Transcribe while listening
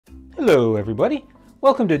Hello everybody,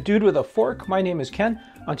 welcome to Dude with a Fork. My name is Ken.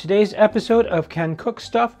 On today's episode of Ken Cooks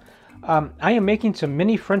Stuff, I am making some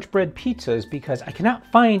mini French bread pizzas because I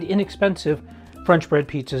cannot find inexpensive French bread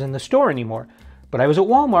pizzas in the store anymore. But I was at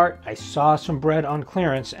Walmart, I saw some bread on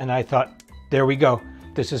clearance, and I thought, there we go,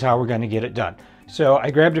 this is how we're going to get it done. So I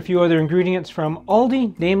grabbed a few other ingredients from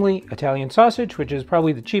Aldi, namely Italian sausage, which is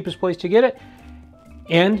probably the cheapest place to get it,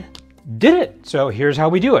 and did it. So here's how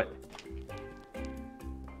we do it.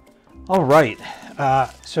 All right,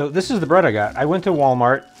 so this is the bread I got. I went to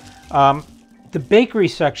Walmart. The bakery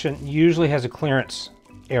section usually has a clearance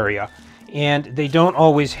area, and they don't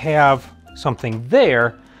always have something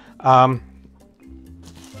there.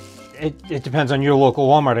 It depends on your local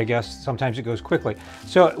Walmart, I guess. Sometimes it goes quickly.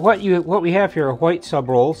 So what we have here are white sub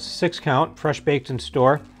rolls, 6 count, fresh baked in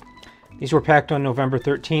store. These were packed on November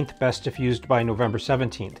 13th, best if used by November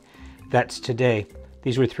 17th. That's today.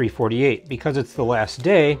 These were $3.48. Because it's the last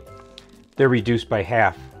day, they're reduced by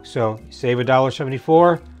half. So save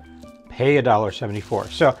 $1.74, pay $1.74.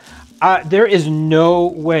 So there is no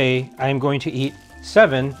way I'm going to eat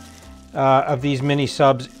 7 of these mini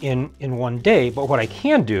subs in one day. But what I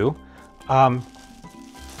can do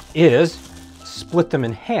is split them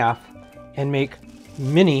in half and make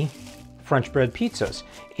mini French bread pizzas.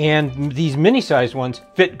 And these mini sized ones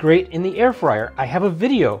fit great in the air fryer. I have a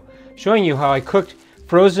video showing you how I cooked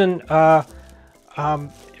frozen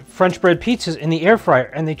French bread pizzas in the air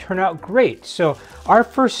fryer, and they turn out great. So our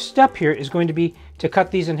first step here is going to be to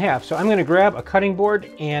cut these in half. So I'm going to grab a cutting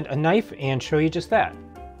board and a knife and show you just that.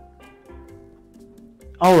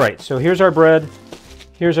 All right, so here's our bread.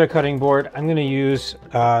 Here's our cutting board. I'm going to use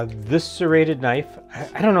this serrated knife.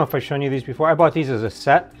 I don't know if I've shown you these before. I bought these as a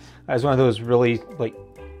set, as one of those really like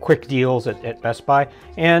quick deals at Best Buy,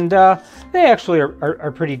 and they actually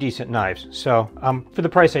are pretty decent knives. So for the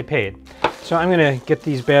price I paid. So I'm going to get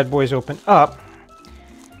these bad boys opened up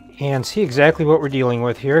and see exactly what we're dealing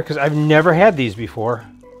with here, because I've never had these before.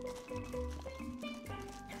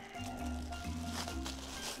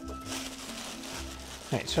 All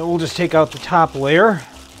right, so we'll just take out the top layer.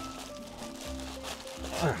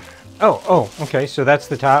 Oh, okay, so that's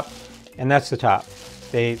the top and that's the top.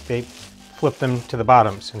 They flip them to the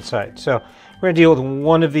bottoms inside. So we're going to deal with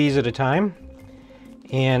one of these at a time.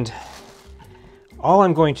 And all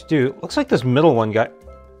I'm going to do, looks like this middle one got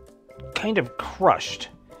kind of crushed.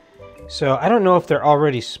 So I don't know if they're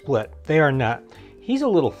already split. They are not. He's a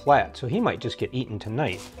little flat, so he might just get eaten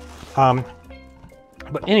tonight.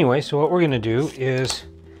 But anyway, so what we're going to do is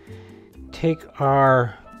take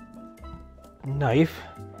our knife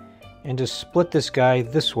and just split this guy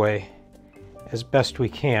this way as best we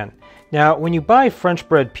can. Now, when you buy French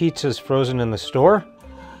bread pizzas frozen in the store,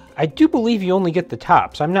 I do believe you only get the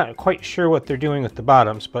tops. I'm not quite sure what they're doing with the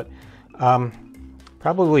bottoms, but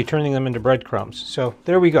probably turning them into breadcrumbs. So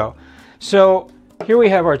there we go. So here we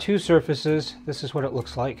have our two surfaces. This is what it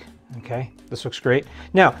looks like. Okay, this looks great.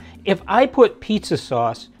 Now, if I put pizza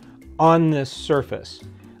sauce on this surface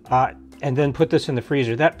and then put this in the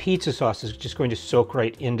freezer, that pizza sauce is just going to soak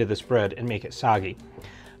right into this bread and make it soggy.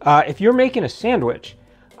 If you're making a sandwich,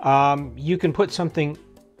 you can put something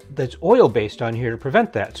that's oil-based on here to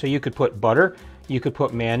prevent that. So you could put butter, you could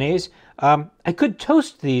put mayonnaise. I could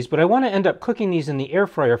toast these, but I want to end up cooking these in the air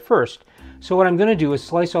fryer first. So what I'm going to do is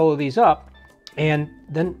slice all of these up and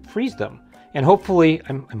then freeze them. And hopefully,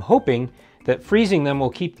 I'm hoping that freezing them will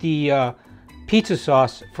keep the pizza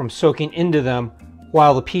sauce from soaking into them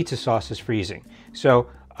while the pizza sauce is freezing. So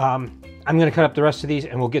I'm going to cut up the rest of these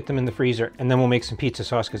and we'll get them in the freezer, and then we'll make some pizza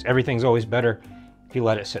sauce, because everything's always better if you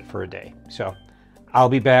let it sit for a day. So I'll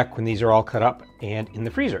be back when these are all cut up and in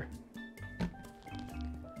the freezer.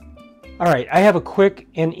 All right, I have a quick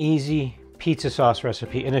and easy pizza sauce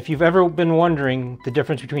recipe. And if you've ever been wondering the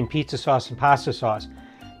difference between pizza sauce and pasta sauce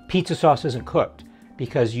isn't cooked,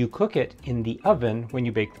 because you cook it in the oven when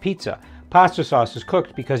you bake the pizza. Pasta sauce is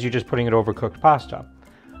cooked because you're just putting it over cooked pasta.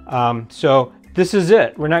 So this is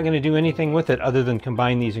it. We're not going to do anything with it other than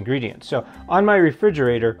combine these ingredients. So on my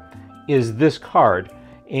refrigerator is this card,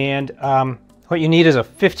 and what you need is a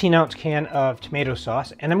 15-ounce can of tomato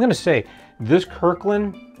sauce. And I'm going to say this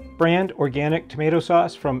Kirkland brand organic tomato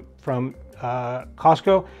sauce from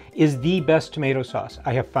Costco is the best tomato sauce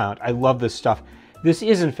I have found. I love this stuff. This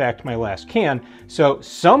is in fact my last can, so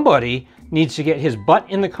somebody needs to get his butt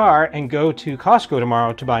in the car and go to Costco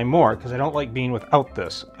tomorrow to buy more, because I don't like being without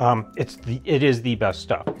this. It is the best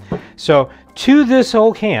stuff. So to this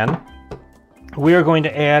whole can, we are going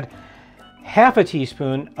to add half a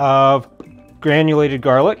teaspoon of granulated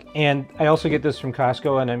garlic, and I also get this from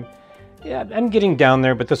Costco, and I'm getting down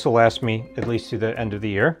there, but this will last me at least to the end of the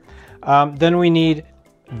year. Then we need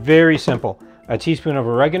Very simple. A teaspoon of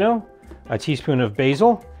oregano, a teaspoon of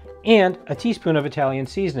basil, and a teaspoon of Italian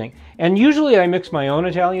seasoning. And usually I mix my own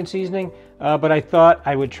Italian seasoning, but I thought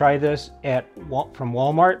I would try this from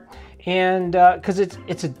Walmart, and because it's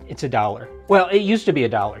 $1. Well, it used to be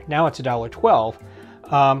 $1. Now it's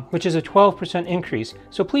 $1.12, which is a 12% increase.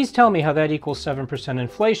 So please tell me how that equals 7%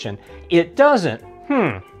 inflation. It doesn't.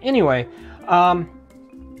 Anyway,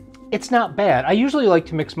 it's not bad. I usually like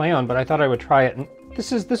to mix my own, but I thought I would try it, and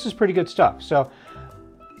this is pretty good stuff. So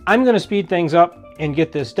I'm going to speed things up and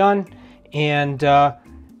get this done and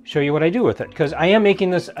show you what I do with it, because I am making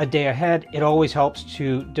this a day ahead. It always helps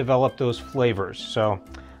to develop those flavors. So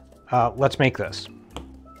let's make this.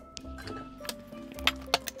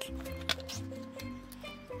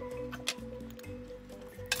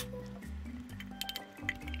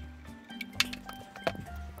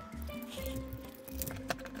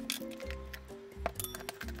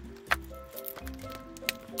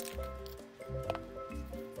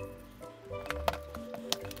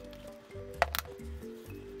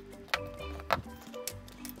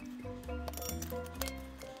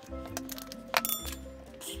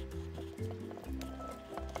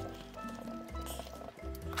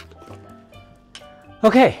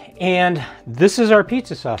 Okay, and this is our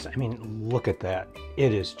pizza sauce. I mean, look at that.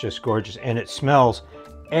 It is just gorgeous, and it smells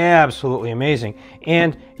absolutely amazing.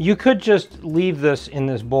 And you could just leave this in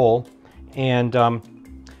this bowl and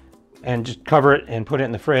just cover it and put it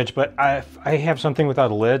in the fridge, but I have something without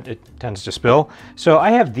a lid. It tends to spill. So I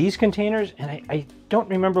have these containers, and I don't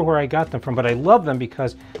remember where I got them from, but I love them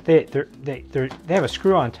because they have a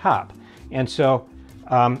screw on top. And so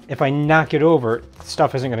if I knock it over,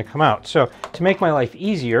 stuff isn't going to come out. So to make my life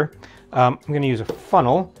easier, I'm going to use a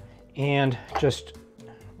funnel and just,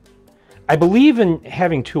 I believe in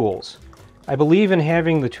having tools. I believe in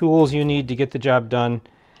having the tools you need to get the job done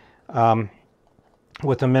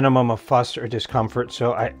with a minimum of fuss or discomfort.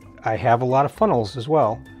 So I have a lot of funnels as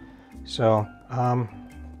well. So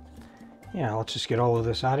yeah, let's just get all of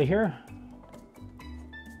this out of here.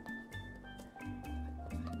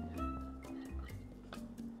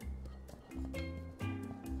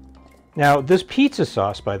 Now, this pizza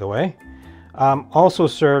sauce, by the way, also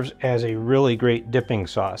serves as a really great dipping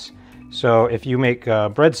sauce. So if you make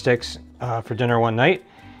breadsticks for dinner one night,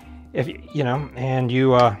 and you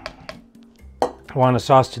want a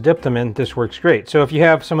sauce to dip them in, this works great. So if you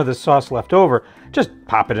have some of this sauce left over, just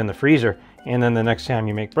pop it in the freezer, and then the next time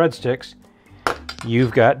you make breadsticks,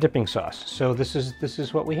 you've got dipping sauce. So this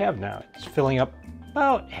is what we have now. It's filling up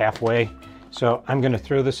about halfway. So I'm going to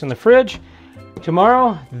throw this in the fridge.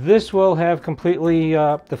 Tomorrow, this will have completely,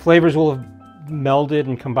 the flavors will have melded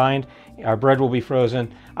and combined. Our bread will be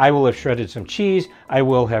frozen. I will have shredded some cheese. I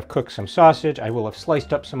will have cooked some sausage. I will have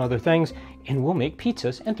sliced up some other things, and we'll make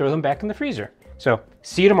pizzas and throw them back in the freezer. So,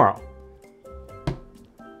 see you tomorrow.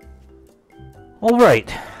 All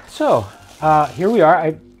right, so here we are.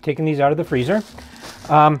 I've taken these out of the freezer.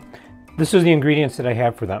 This is the ingredients that I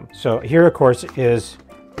have for them. So here, of course, is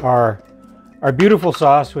our beautiful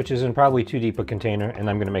sauce, which is in probably too deep a container, and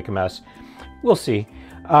I'm going to make a mess. We'll see.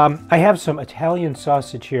 I have some Italian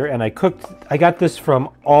sausage here, and I got this from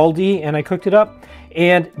Aldi, and I cooked it up.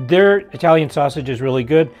 And their Italian sausage is really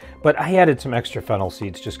good, but I added some extra fennel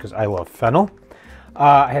seeds just because I love fennel.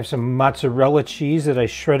 I have some mozzarella cheese that I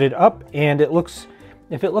shredded up, and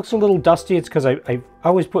if it looks a little dusty, it's because I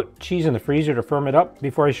always put cheese in the freezer to firm it up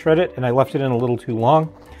before I shred it, and I left it in a little too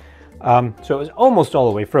long. So it was almost all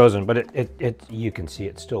the way frozen, but you can see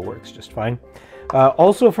it still works just fine.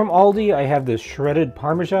 Also from Aldi, I have this shredded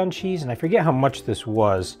Parmesan cheese, and I forget how much this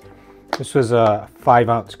was. This was a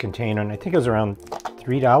 5-ounce container, and I think it was around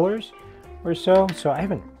 $3 or so. So I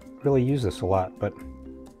haven't really used this a lot, but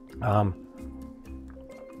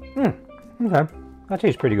okay, that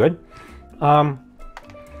tastes pretty good.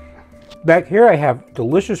 Back here I have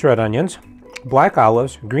delicious red onions, black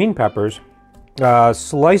olives, green peppers,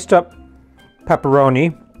 sliced up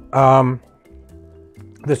pepperoni.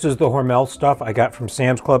 This is the Hormel stuff I got from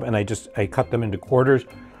Sam's Club, and I cut them into quarters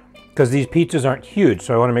because these pizzas aren't huge,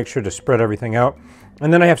 so I want to make sure to spread everything out.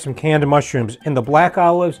 And then I have some canned mushrooms. And the black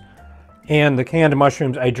olives and the canned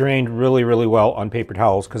mushrooms I drained really, really well on paper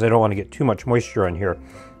towels because I don't want to get too much moisture on here.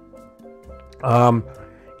 And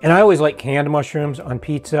I always like canned mushrooms on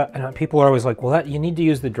pizza, and people are always like, well, you need to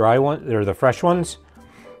use the dry ones or the fresh ones.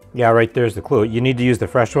 Yeah, right there's the clue. You need to use the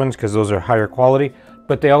fresh ones because those are higher quality,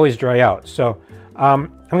 but they always dry out. So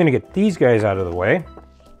I'm going to get these guys out of the way,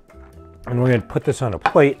 and we're going to put this on a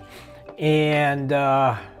plate. And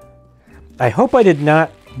I hope I did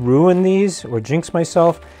not ruin these or jinx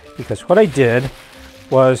myself, because what I did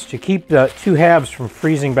was to keep the two halves from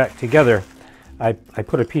freezing back together. I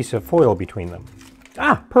put a piece of foil between them.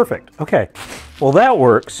 Ah, perfect. Okay. Well, that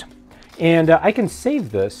works. And I can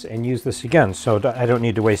save this and use this again, so I don't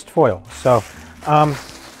need to waste foil. So,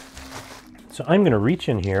 so I'm going to reach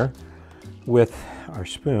in here with our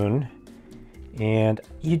spoon, and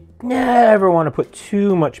you never want to put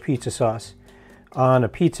too much pizza sauce on a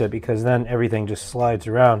pizza because then everything just slides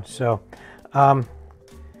around. So,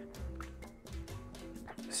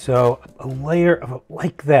 so a layer of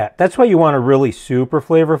like that. That's why you want a really super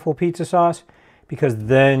flavorful pizza sauce, because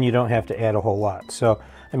then you don't have to add a whole lot. So,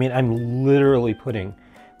 I mean, I'm literally putting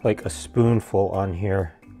like a spoonful on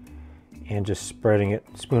here and just spreading it,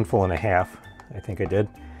 spoonful and a half, I think I did,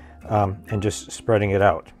 and just spreading it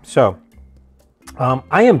out. So,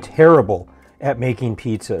 I am terrible at making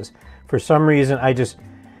pizzas. For some reason, I just,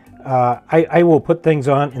 I will put things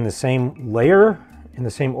on in the same layer, in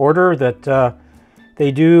the same order that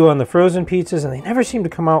they do on the frozen pizzas, and they never seem to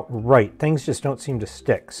come out right. Things just don't seem to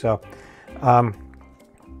stick. So,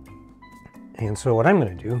 and so what I'm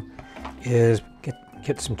going to do is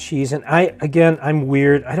get some cheese. And I'm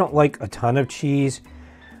weird. I don't like a ton of cheese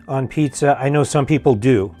on pizza. I know some people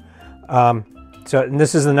do. And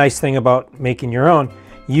this is the nice thing about making your own.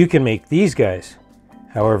 You can make these guys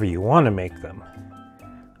however you want to make them.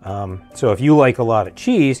 So if you like a lot of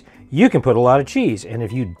cheese, you can put a lot of cheese. And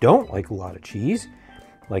if you don't like a lot of cheese,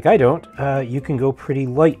 like I don't, you can go pretty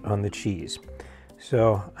light on the cheese.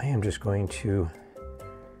 So I am just going to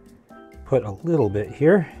put a little bit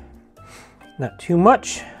here, not too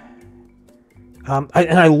much. And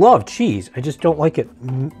I love cheese. I just don't like it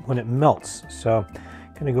when it melts. So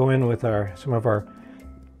I'm going to go in with some of our,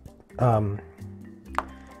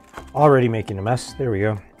 already making a mess. There we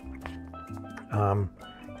go. I'm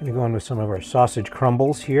going to go in with some of our sausage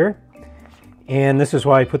crumbles here. And this is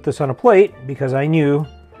why I put this on a plate, because I knew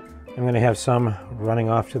I'm going to have some running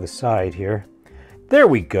off to the side here. There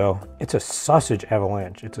we go. It's a sausage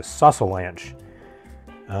avalanche. It's a sauce-alanche.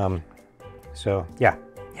 So, yeah.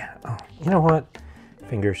 Oh, you know what?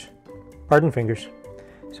 Fingers. Pardon fingers.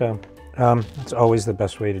 So, it's always the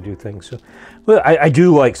best way to do things. So, well, I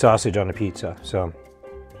do like sausage on a pizza. So,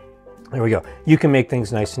 there we go. You can make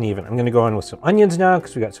things nice and even. I'm going to go in with some onions now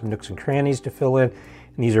because we got some nooks and crannies to fill in.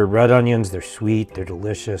 And these are red onions. They're sweet. They're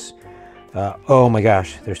delicious. Oh my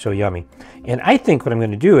gosh, they're so yummy. And I think what I'm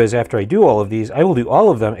going to do is, after I do all of these, I will do all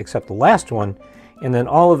of them except the last one, and then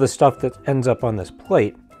all of the stuff that ends up on this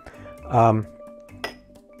plate,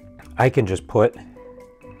 I can just put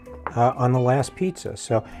on the last pizza.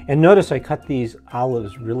 So, and notice I cut these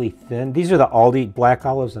olives really thin. These are the Aldi black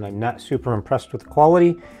olives, and I'm not super impressed with the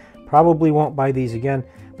quality. Probably won't buy these again,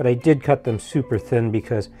 but I did cut them super thin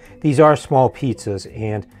because these are small pizzas,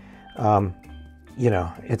 and you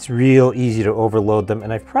know, it's real easy to overload them,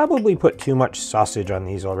 and I've probably put too much sausage on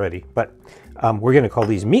these already. But we're going to call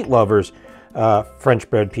these meat lovers French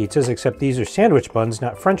bread pizzas, except these are sandwich buns,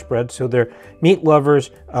 not French bread, so they're meat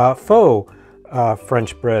lovers faux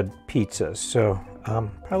French bread pizzas. So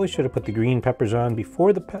probably should have put the green peppers on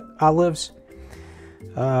before the olives.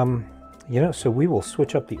 You know, so we will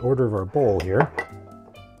switch up the order of our bowl here,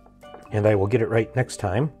 and I will get it right next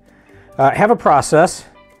time. Have a process.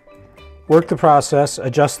 Work the process,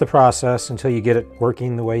 adjust the process until you get it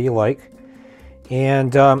working the way you like.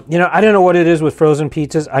 And, you know, I don't know what it is with frozen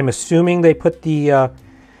pizzas. I'm assuming they put the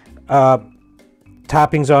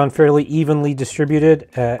toppings on fairly evenly distributed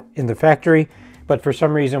in the factory. But for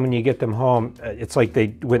some reason, when you get them home, it's like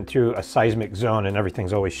they went through a seismic zone and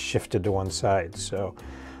everything's always shifted to one side. So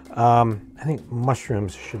I think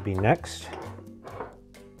mushrooms should be next.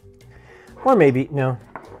 Or maybe, no,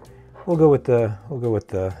 we'll go with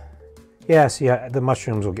the, yeah, see, the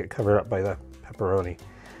mushrooms will get covered up by the pepperoni.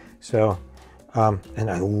 So, and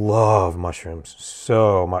I love mushrooms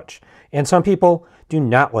so much. And some people do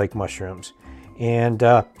not like mushrooms. And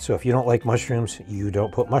so if you don't like mushrooms, you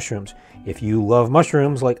don't put mushrooms. If you love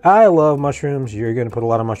mushrooms, like I love mushrooms, you're going to put a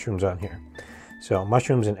lot of mushrooms on here. So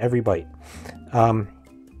mushrooms in every bite. And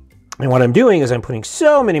what I'm doing is I'm putting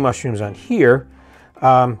so many mushrooms on here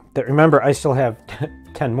that, remember, I still have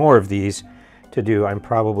 10 more of these to do. I'm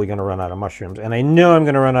probably going to run out of mushrooms, and I know I'm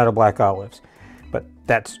going to run out of black olives, but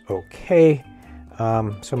that's okay.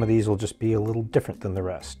 Some of these will just be a little different than the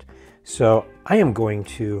rest. So I am going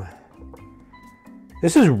to,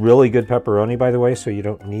 this is really good pepperoni, by the way, so you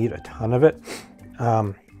don't need a ton of it.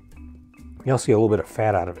 You'll see a little bit of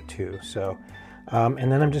fat out of it too. So,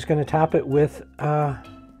 and then I'm just going to top it with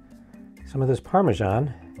some of this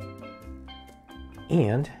Parmesan,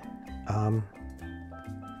 and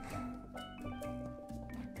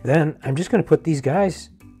then I'm just going to put these guys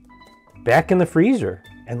back in the freezer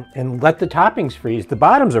and let the toppings freeze. The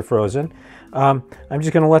bottoms are frozen. I'm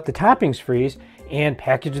just going to let the toppings freeze and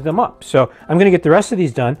package them up. So I'm going to get the rest of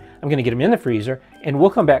these done. I'm going to get them in the freezer, and we'll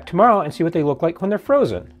come back tomorrow and see what they look like when they're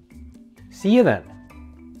frozen. See you then.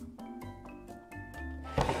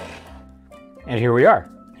 And here we are.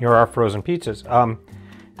 Here are our frozen pizzas.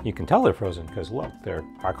 You can tell they're frozen because look, they're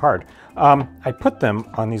rock hard. I put them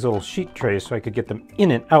on these little sheet trays so I could get them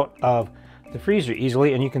in and out of the freezer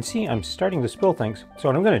easily, and you can see I'm starting to spill things. So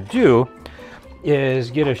what I'm going to do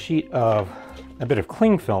is get a bit of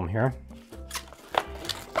cling film here,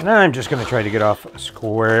 and I'm just going to try to get off a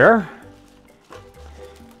square,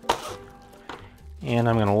 and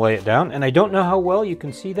I'm going to lay it down. And I don't know how well you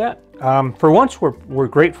can see that. For once, we're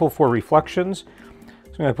grateful for reflections.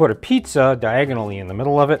 So I'm going to put a pizza diagonally in the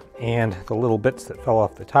middle of it, and the little bits that fell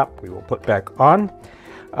off the top we will put back on.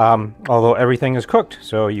 Although everything is cooked,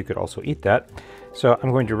 so you could also eat that. So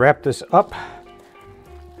I'm going to wrap this up,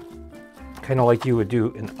 kind of like you would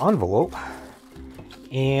do an envelope.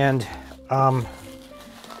 And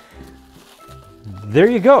there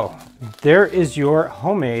you go. There is your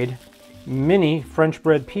homemade mini French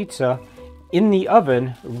bread pizza in the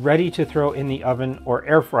oven, ready to throw in the oven or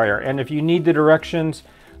air fryer. And if you need the directions,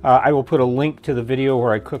 I will put a link to the video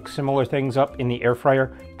where I cook similar things up in the air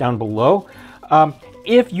fryer down below.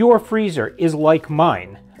 If your freezer is like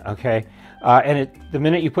mine, okay, and the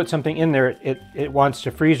minute you put something in there, it wants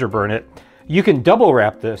to freezer burn it, you can double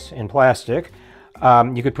wrap this in plastic.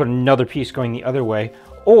 You could put another piece going the other way,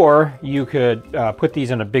 or you could put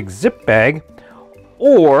these in a big zip bag,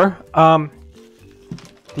 or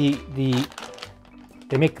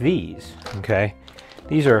they make these, okay?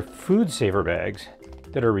 These are food saver bags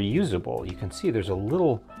that are reusable. You can see there's a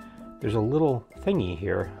little thingy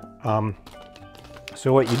here.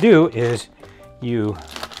 So what you do is you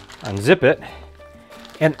unzip it,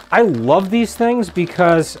 and I love these things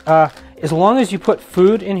because as long as you put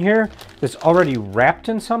food in here that's already wrapped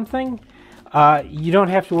in something, you don't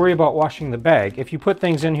have to worry about washing the bag. If you put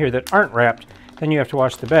things in here that aren't wrapped, then you have to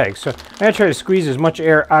wash the bag. So I'm going to try to squeeze as much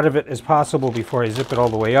air out of it as possible before I zip it all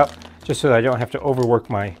the way up, just so that I don't have to overwork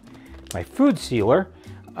my food sealer.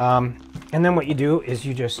 And then what you do is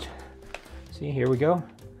you just, see, here we go.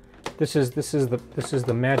 This is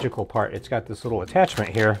the magical part. It's got this little attachment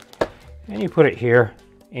here, and you put it here,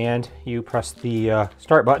 and you press the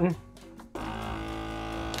start button,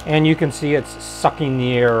 and you can see it's sucking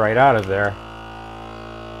the air right out of there.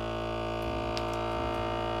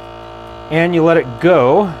 And you let it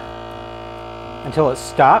go until it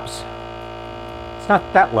stops. It's not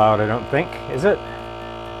that loud, I don't think, is it?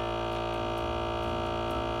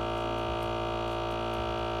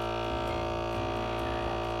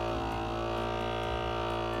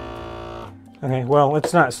 Okay, well,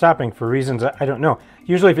 it's not stopping for reasons I don't know.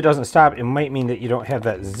 Usually if it doesn't stop, it might mean that you don't have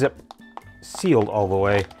that zip sealed all the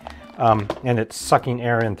way, and it's sucking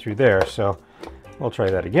air in through there. So we'll try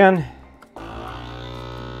that again.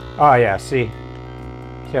 Oh yeah, see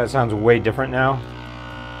how it sounds way different now?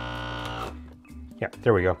 Yeah,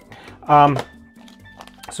 there we go.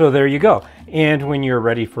 So there you go. And when you're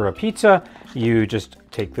ready for a pizza, you just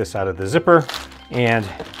take this out of the zipper and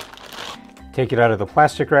take it out of the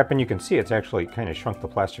plastic wrap, and you can see it's actually kind of shrunk the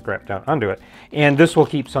plastic wrap down onto it. And this will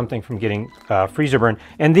keep something from getting freezer burn.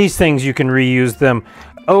 And these things, you can reuse them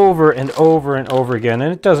over and over and over again.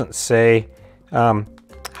 And it doesn't say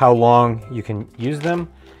how long you can use them,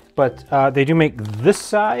 but they do make this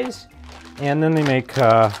size, and then they make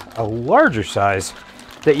a larger size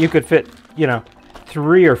that you could fit,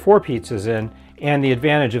 3 or 4 pizzas in. And the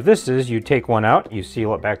advantage of this is you take one out, you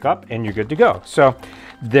seal it back up, and you're good to go. So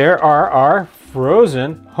there are our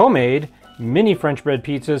frozen, homemade, mini French bread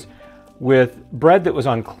pizzas with bread that was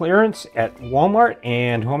on clearance at Walmart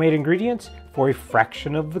and homemade ingredients for a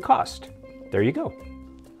fraction of the cost. There you go.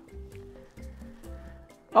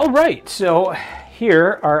 All right, so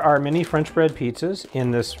here are our mini French bread pizzas in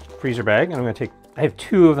this freezer bag. And I have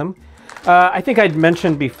 2 of them. I think I'd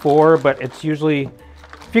mentioned before, but it's usually,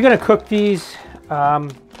 if you're gonna cook these,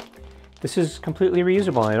 this is completely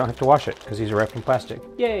reusable, and I don't have to wash it because these are wrapped in plastic.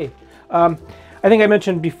 Yay! I think I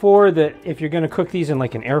mentioned before that if you're going to cook these in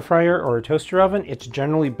like an air fryer or a toaster oven, it's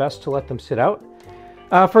generally best to let them sit out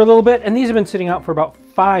for a little bit. And these have been sitting out for about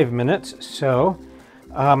 5 minutes. So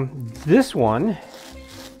this one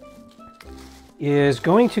is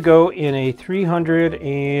going to go in a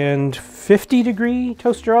 350 degree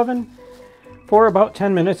toaster oven for about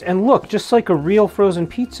 10 minutes. And look, just like a real frozen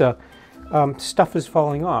pizza, stuff is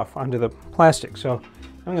falling off onto the plastic. So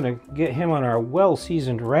I'm going to get him on our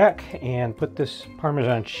well-seasoned rack and put this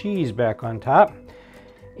Parmesan cheese back on top.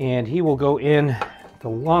 And he will go in the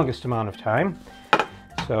longest amount of time.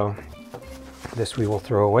 So this we will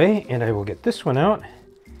throw away, and I will get this one out.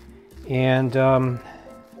 And oh,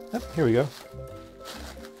 here we go.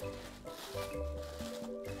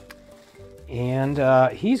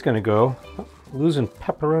 And he's going to go, oh, losing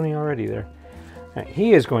pepperoni already there. Right,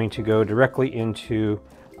 he is going to go directly into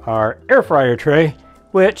our air fryer tray,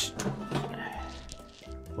 which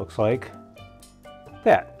looks like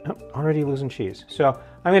that. Oh, already losing cheese. So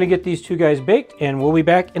I'm going to get these two guys baked, and we'll be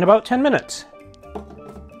back in about 10 minutes.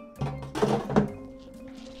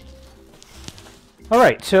 All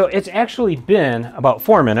right, so it's actually been about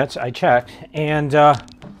 4 minutes. I checked, and our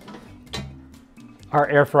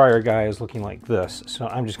air fryer guy is looking like this. So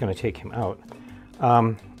I'm just going to take him out.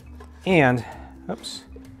 And, oops,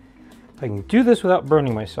 if I can do this without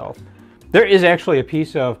burning myself. There is actually a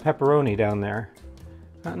piece of pepperoni down there.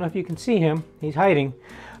 I don't know if you can see him. He's hiding.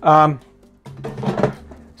 So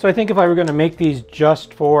I think if I were going to make these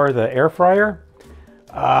just for the air fryer,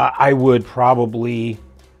 I would probably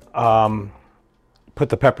put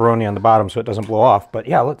the pepperoni on the bottom so it doesn't blow off. But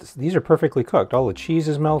yeah, these are perfectly cooked. All the cheese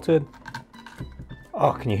is melted.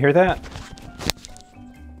 Oh, can you hear that?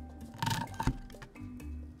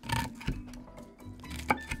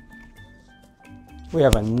 We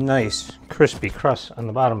have a nice crispy crust on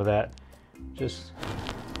the bottom of that. Just,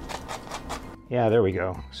 yeah, there we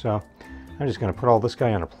go. So I'm just going to put all this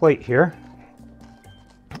guy on a plate here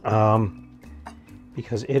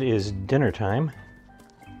because it is dinner time.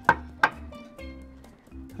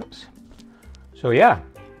 Oops. So yeah,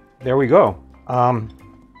 there we go.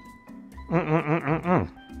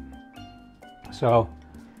 So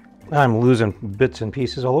I'm losing bits and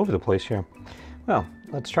pieces all over the place here. Well,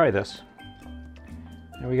 let's try this.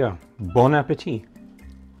 There we go. Bon appetit.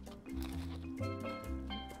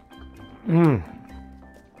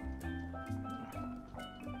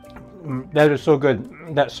 That is so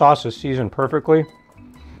good. That sauce is seasoned perfectly.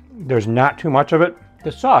 There's not too much of it.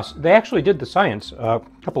 The sauce, they actually did the science a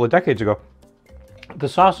couple of decades ago. The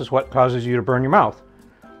sauce is what causes you to burn your mouth.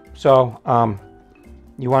 So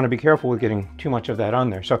you want to be careful with getting too much of that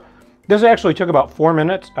on there. So this actually took about 4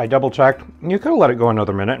 minutes. I double checked. You could have let it go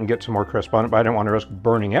another minute and get some more crisp on it, but I didn't want to risk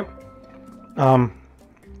burning it.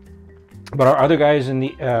 But our other guy is in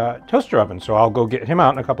the toaster oven, so I'll go get him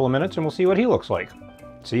out in a couple of minutes and we'll see what he looks like.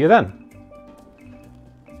 See you then.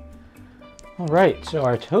 All right, so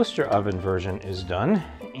our toaster oven version is done,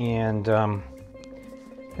 and I'm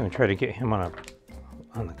going to try to get him on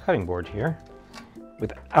the cutting board here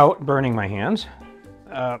without burning my hands.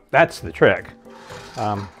 That's the trick.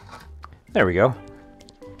 There we go.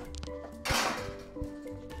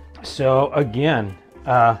 So again,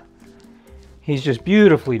 he's just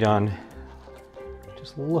beautifully done.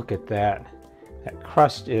 Just look at that. That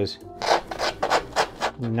crust is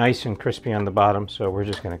nice and crispy on the bottom, so we're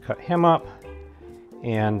just going to cut him up.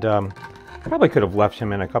 And probably could have left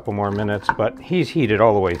him in a couple more minutes, but he's heated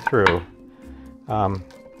all the way through.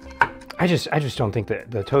 I just don't think that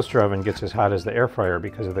the toaster oven gets as hot as the air fryer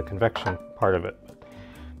because of the convection part of it.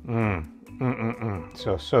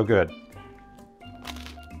 So good.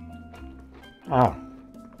 Oh.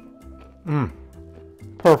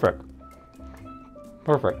 Perfect.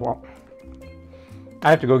 Perfect. Well, I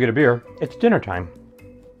have to go get a beer. It's dinner time.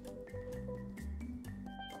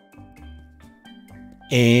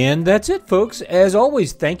 And that's it, folks. As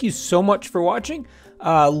always, thank you so much for watching.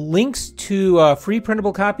 Links to free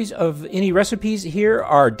printable copies of any recipes here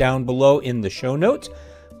are down below in the show notes.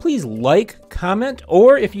 Please like, comment,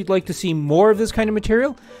 or if you'd like to see more of this kind of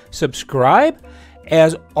material, subscribe.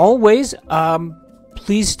 As always,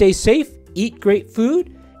 please stay safe, eat great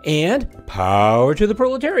food, and power to the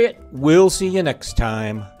proletariat. We'll see you next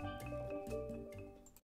time.